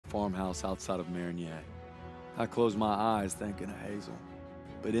farmhouse outside of Marigny. I closed my eyes thinking of Hazel,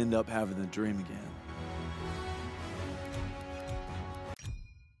 but end up having the dream again.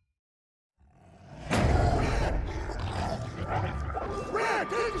 Red,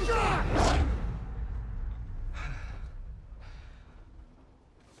 take a shot!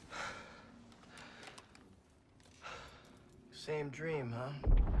 Same dream, huh?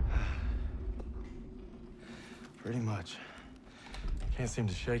 Pretty much. Can't seem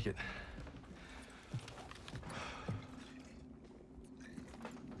to shake it.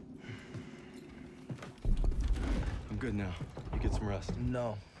 I'm good now. You get some rest.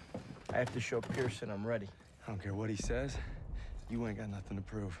 No. I have to show Pearson I'm ready. I don't care what he says. You ain't got nothing to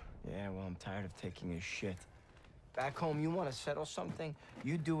prove. Yeah, well, I'm tired of taking his shit. Back home, you want to settle something,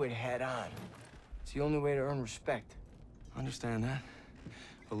 you do it head on. It's the only way to earn respect. Understand that?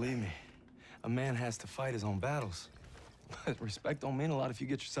 Believe me, a man has to fight his own battles. But respect don't mean a lot if you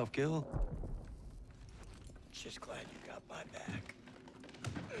get yourself killed. Just glad you got my back.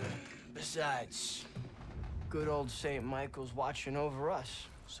 Besides, good old St. Michael's watching over us,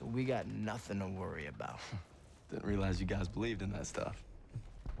 so we got nothing to worry about. Didn't realize you guys believed in that stuff.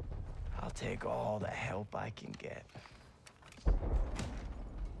 I'll take all the help I can get. So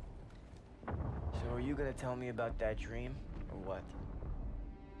are you gonna tell me about that dream, or what?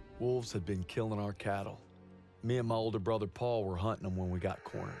 Wolves had been killing our cattle. Me and my older brother Paul were hunting them when we got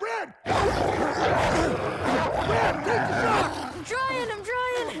cornered. Red! Red, take the shot! I'm trying!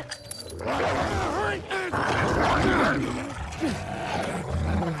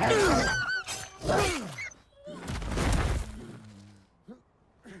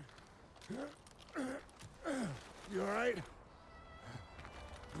 You all right?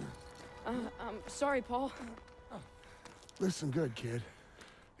 I'm sorry, Paul. Listen good, kid.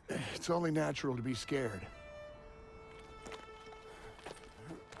 It's only natural to be scared.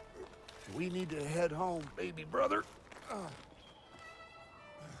 We need to head home, baby brother. From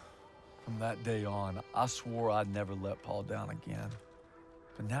that day on, I swore I'd never let Paul down again.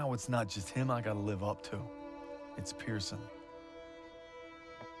 But now it's not just him I gotta live up to. It's Pearson.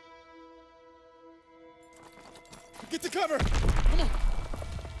 Get to cover! Come on!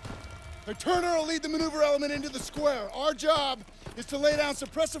 Now, Turner will lead the maneuver element into the square. Our job is to lay down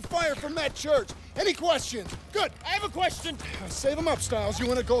suppressive fire from that church. Any questions? Good, I have a question. Save him up, Styles. You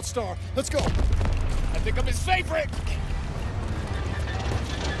win a gold star. Let's go. I think I'm his favorite.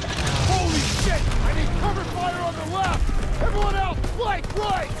 Holy shit! I need cover fire on the left. Everyone else, flank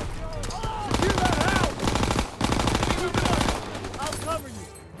right. Secure that house. I'll cover you.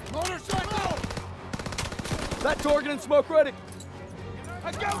 Motorcycle! That target and smoke ready.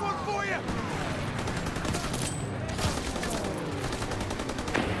 I got one for you!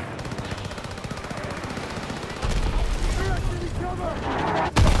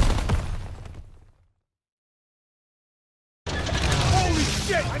 Holy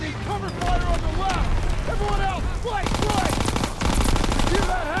shit! I need cover fire on the left! Everyone else, flank right! Secure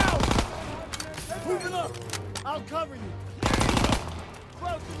that house! Moving up! I'll cover you!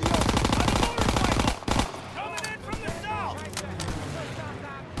 Crouch in the open! On the motorcycle! Coming in from the south!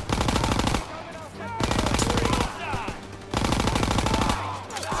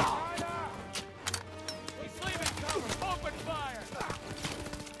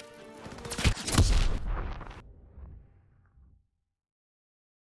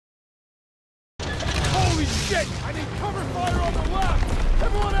 Holy shit! I need cover fire on the left!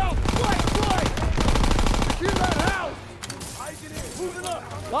 Everyone else, flank right! Secure that house! Moving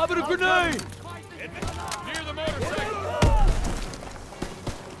up! Lob it a grenade! Near the motorcycle!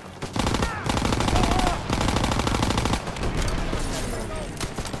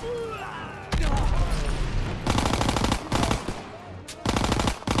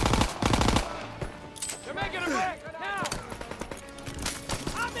 They're making a break! Now!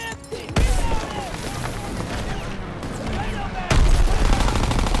 I'm empty!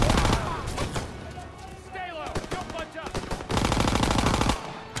 Stay low! Don't bunch up!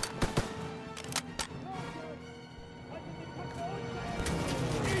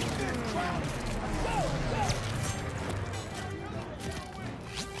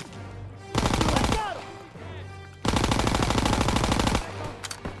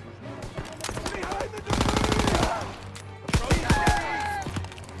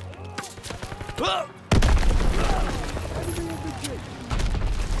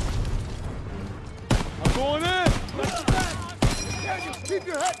 I'm going in! Keep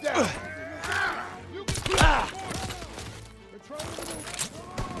your head down!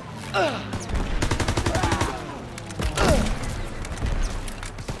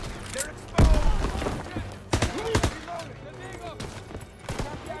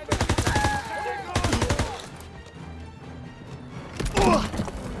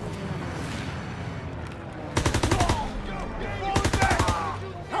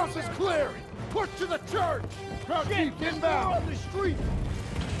 church! Truck Jeep inbound! On the street!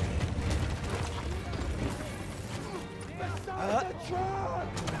 Beside the truck!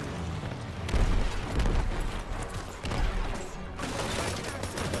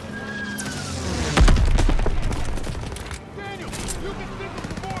 Daniel, you can signal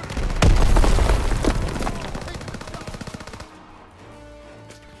the border!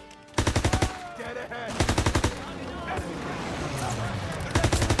 Dead ahead!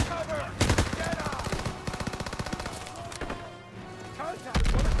 Cover! Get out! Contact,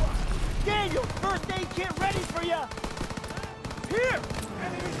 1 o'clock! Daniel, first aid kit ready for you! Here!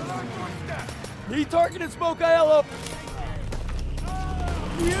 Enemies on our doorstep! Need target and smoke IL up.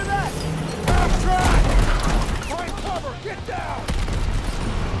 You hear that? Half track! Find cover! Get down!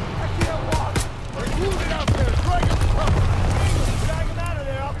 I can't walk! They're moving out there! Drag him to cover! Drag him out of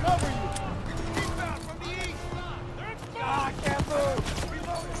there, I'll cover you! Eastbound from the east! They're exposed! Ah, can't move!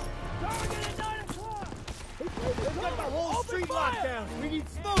 Reloading! Target at 9 o'clock! They've got the whole street locked down! We need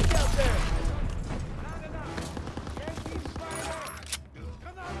smoke out there!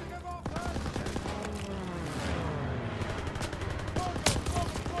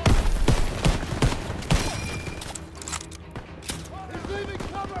 He's leaving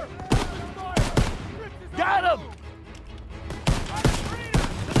cover! Open fire! Got him!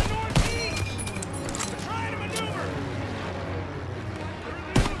 To the northeast! They're trying to maneuver!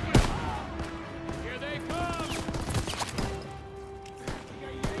 Here they come!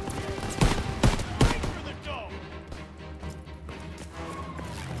 Right for the dome!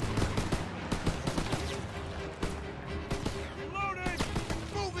 Reloading!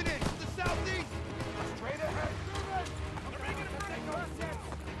 Moving in to the southeast! Straight ahead! They're making a break!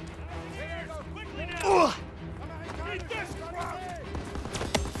 Here, quickly now! Eat this, crowd!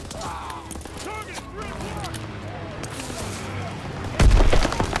 Target 3 o'clock!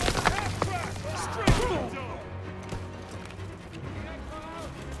 Half track! Straight to the dome!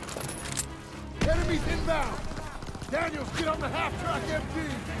 Enemies inbound! Daniels, get on the half-track MG!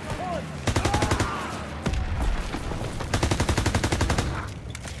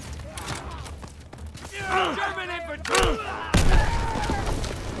 German infantry!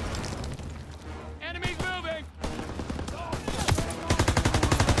 Enemies moving!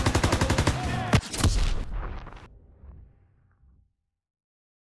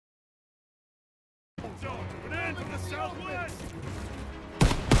 To the southwest!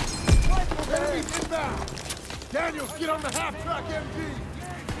 Enemies inbound! Daniels, get on the half-track MG!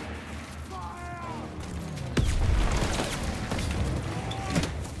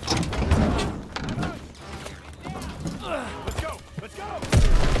 Let's go! Let's go!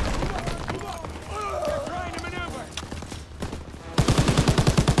 Move up! They're trying to maneuver!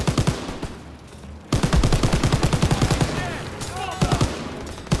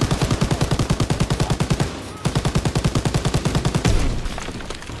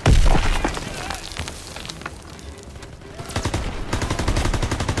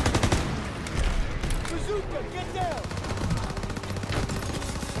 Bazooka, get down!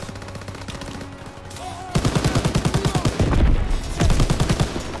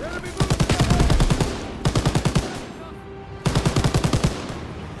 Enemy moving!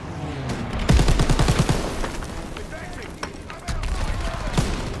 Advancing!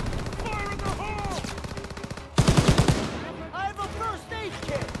 Fire in the hole! I have a first aid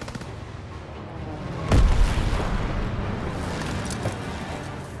kit!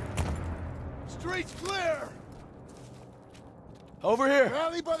 Street's clear! Over here.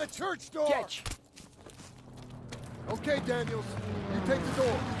 Rally by the church door! Catch! Okay, Daniels. You take the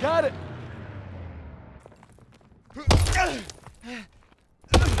door. Got it.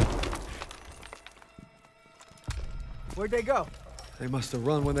 Where'd they go? They must have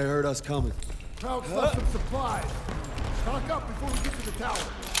run when they heard us coming. Crowd's left some supplies. Stock up before we get to the tower.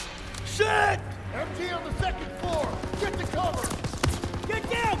 Shit! MG on the 2nd floor. Get to cover. Get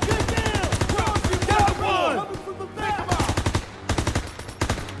down! Get down! Got one! Coming from the Take back! them out.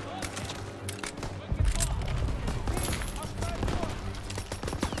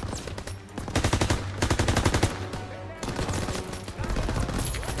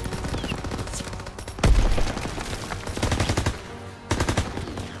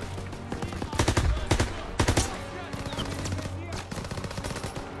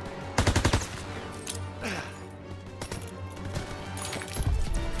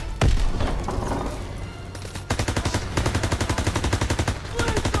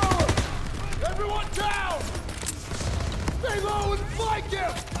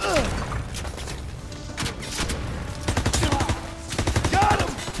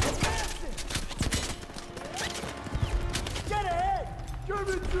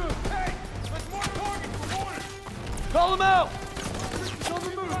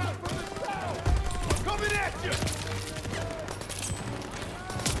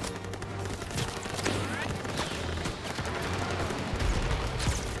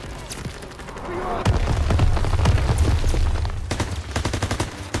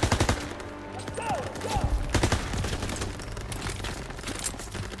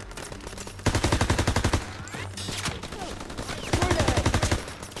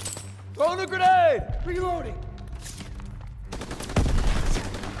 Reloading!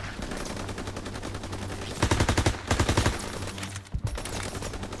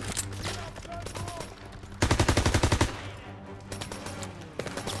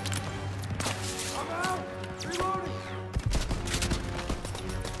 I'm out! Reloading!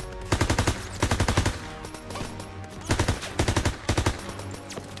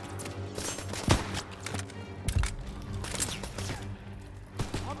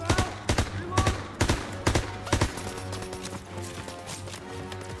 I'm out! Reloading!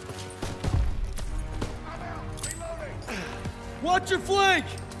 I'm out! Reloading! Watch your flank!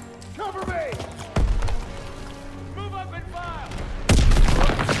 Cover me! Move up and file!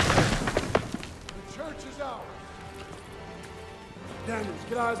 The church is out. Daniels,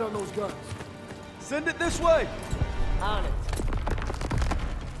 get eyes on those guns. Send it this way! On it.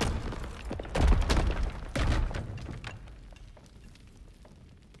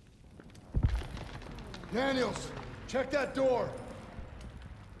 Daniels, check that door.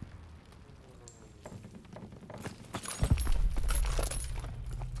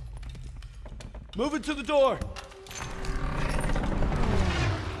 Move it to the door!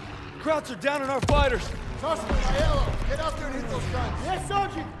 Krauts are down on our fighters! Zussman, Aiello, get out there and hit those guns. Yes,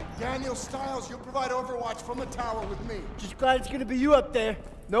 Sergeant! Daniel Stiles, you'll provide overwatch from the tower with me. Just glad it's gonna be you up there.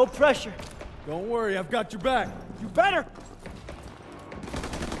 No pressure. Don't worry, I've got your back. You better!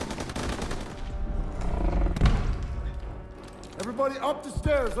 Everybody up the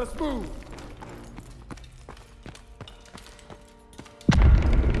stairs, let's move.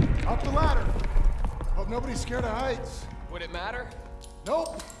 Up the ladder. Hope nobody's scared of heights. Would it matter?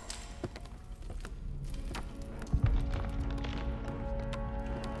 Nope.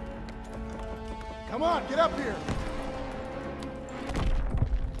 Come on, get up here.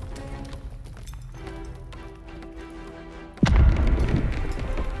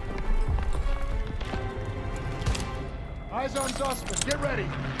 Eyes on Zussman, get ready.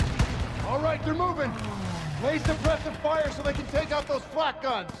 All right, they're moving. Lay suppressive fire so they can take out those flak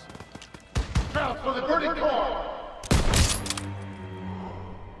guns. Now for the burning core.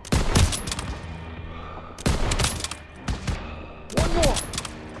 One more.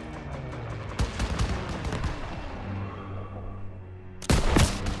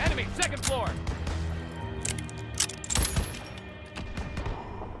 Enemy, second floor.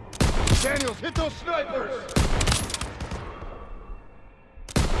 Daniels, hit those snipers.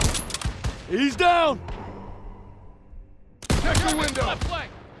 He's down! Check the window. Left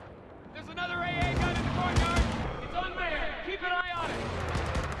flank. There's another AA gun in the courtyard. It's unmanned. Keep an eye on it.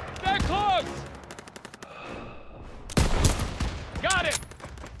 They're close. Got it.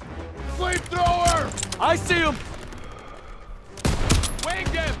 Flamethrower! I see him! Winged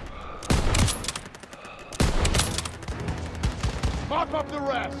him. Mop up the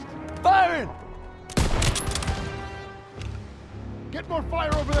rest. Firing! Get more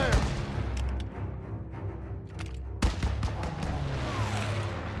fire over there.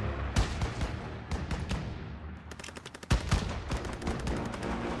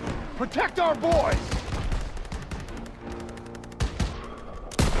 Protect our boys!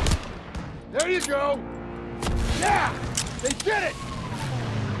 There you go! Yeah! They did it!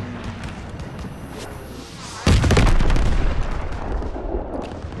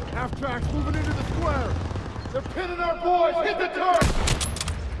 Half-tracks moving into the square! They're pinning our boys! Hit the turret!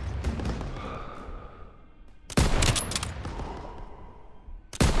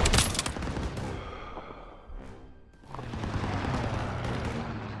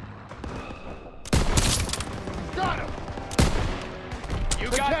 Got him! You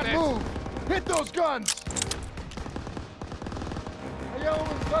They got can't this. move! Hit those guns! Aiello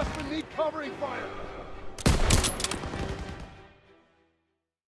and Zussman need covering fire!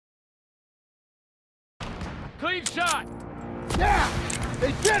 Clean shot. Yeah!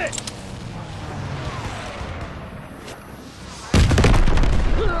 They did it!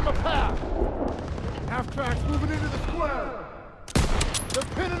 Clear them a path! Half-tracks moving into the square! They're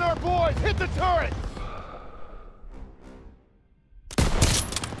pinning our boys! Hit the turret!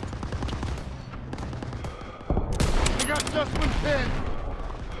 We got Zussman pinned!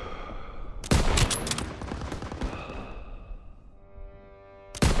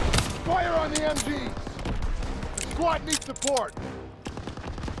 Fire on the MGs! The squad needs support!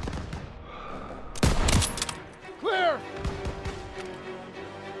 Clear!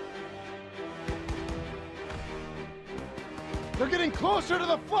 They're getting closer to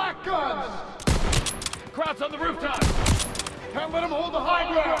the flak guns! Krauts on the rooftop. Can't let them hold the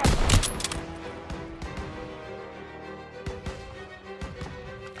high ground!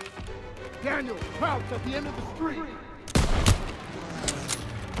 Daniel, Krauts at the end of the street!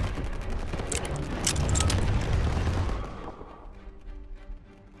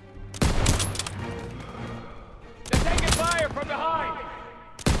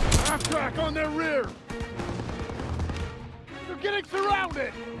 track on their rear! They're getting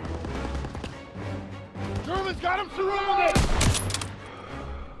surrounded! Germans got them surrounded!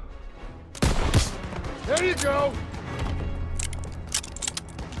 There you go!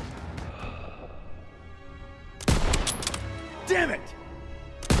 Damn it!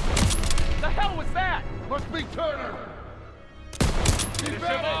 The hell was that? Must be Turner! Finish him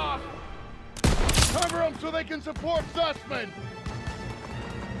Defend it! off! Cover them so they can support Sussman!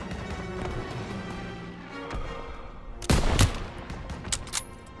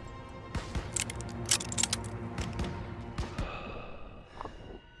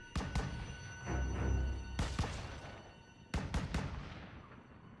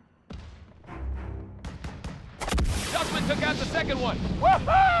 Sussman took out the second one.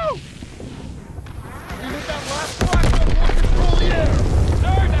 Woohoo! You hit that last flak, we'll control the air!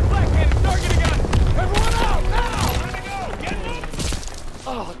 Sir, that flak cannon's targeting us! Everyone out, now! Time to go! Get them!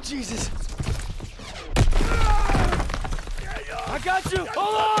 Oh, Jesus. I got you!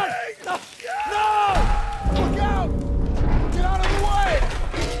 Hold on! No! No! Look out! Get out of the way!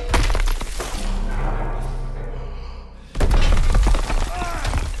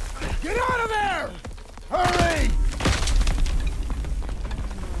 Get out of there! Hurry!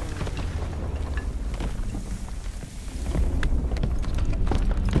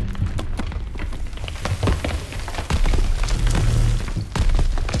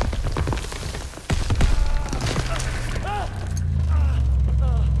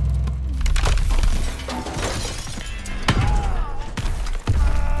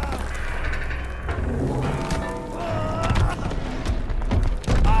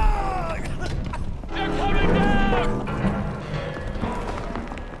 They're coming down!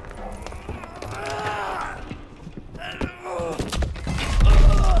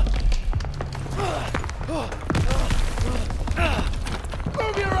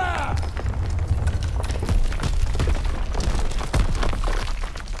 Move your ass!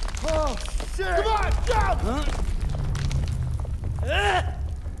 Oh, shit! Come on, jump!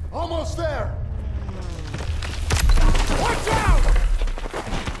 Almost there! Watch out!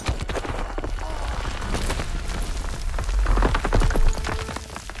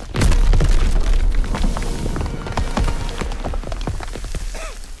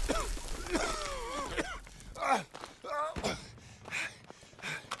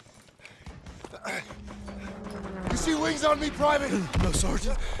 You see wings on me, Private? No,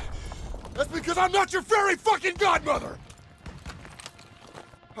 Sergeant. That's because I'm not your fairy fucking godmother!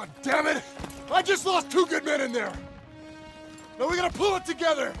 God damn it! I just lost 2 good men in there! Now we gotta pull it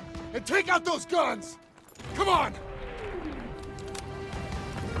together and take out those guns! Come on!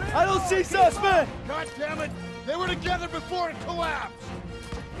 I don't see Sussman! God damn it! They were together before it collapsed!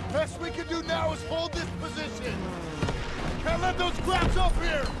 Best we can do now is hold this position! Can't let those scraps up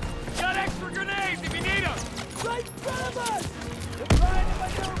here! Got extra grenades if you need them! Right in front of us! They're trying to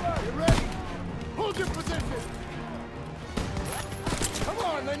maneuver! You ready? Hold your position! Come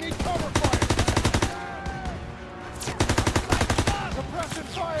on, they need cover fire! Suppressing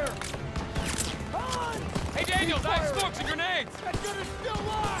fire! On! Hey, Daniels, I have smokes and grenades! That gun is still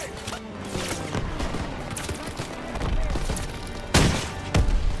alive!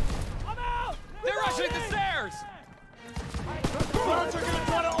 I'm out! They're rushing the stairs! The guards are gonna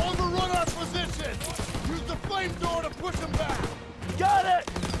try to overrun our position! Use the flamethrower to push them back! Got it!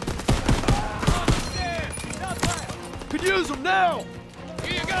 Understand! Could use them now!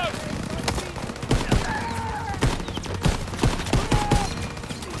 Here you go!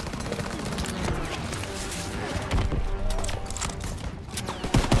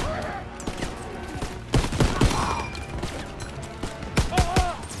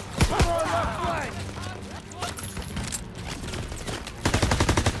 Cover our left flank!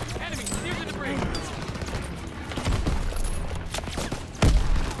 Enemy, near the debris!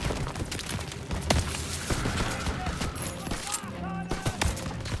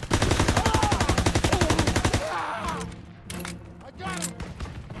 I got him!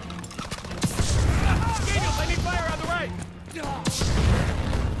 Daniels, I need fire on the right!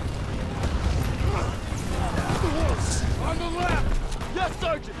 On the left! Yes,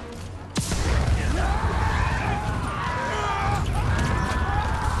 Sergeant!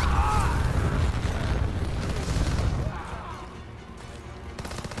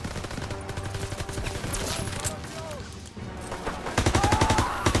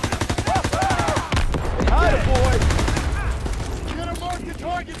 Get a market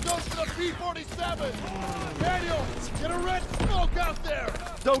target goes to the P-47! Daniel, get a red smoke out there!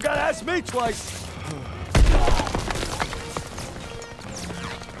 Don't gotta ask me twice!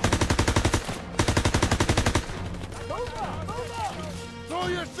 Throw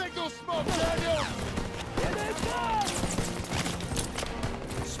your signal smoke!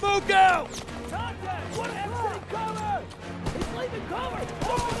 Smoke out! Contact! What exiting cover? He's leaving cover!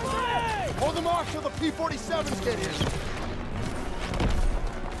 Hold them off till the P-47s get here.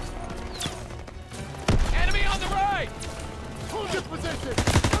 Enemy on the right! Hold your position.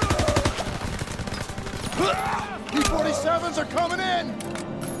 P-47s are coming in.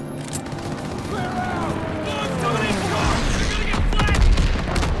 Clear out. Bullets coming in strong! They're gonna get flat!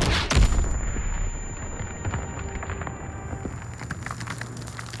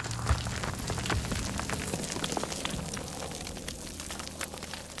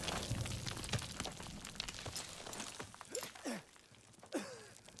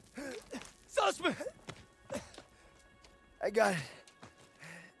 Suspect! I got it.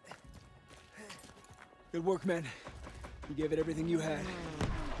 Good work, man. You gave it everything you had.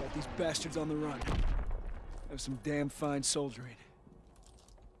 Got these bastards on the run. That was some damn fine soldiering.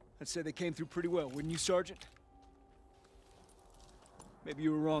 I'd say they came through pretty well, wouldn't you, Sergeant? Maybe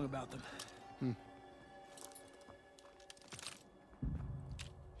you were wrong about them. You've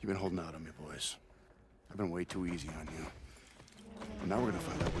been holding out on me, boys. I've been way too easy on you. But now we're gonna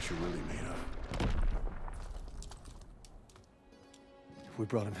find out what you're really made of. If we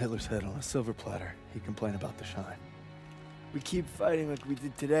brought him Hitler's head on a silver platter, he'd complain about the shine. We keep fighting like we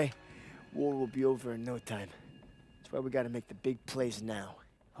did today, war will be over in no time. That's why we gotta make the big plays now.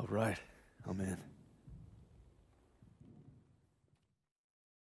 All right, I'm in.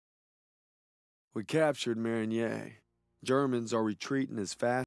 We captured Marigny. Germans are retreating as fast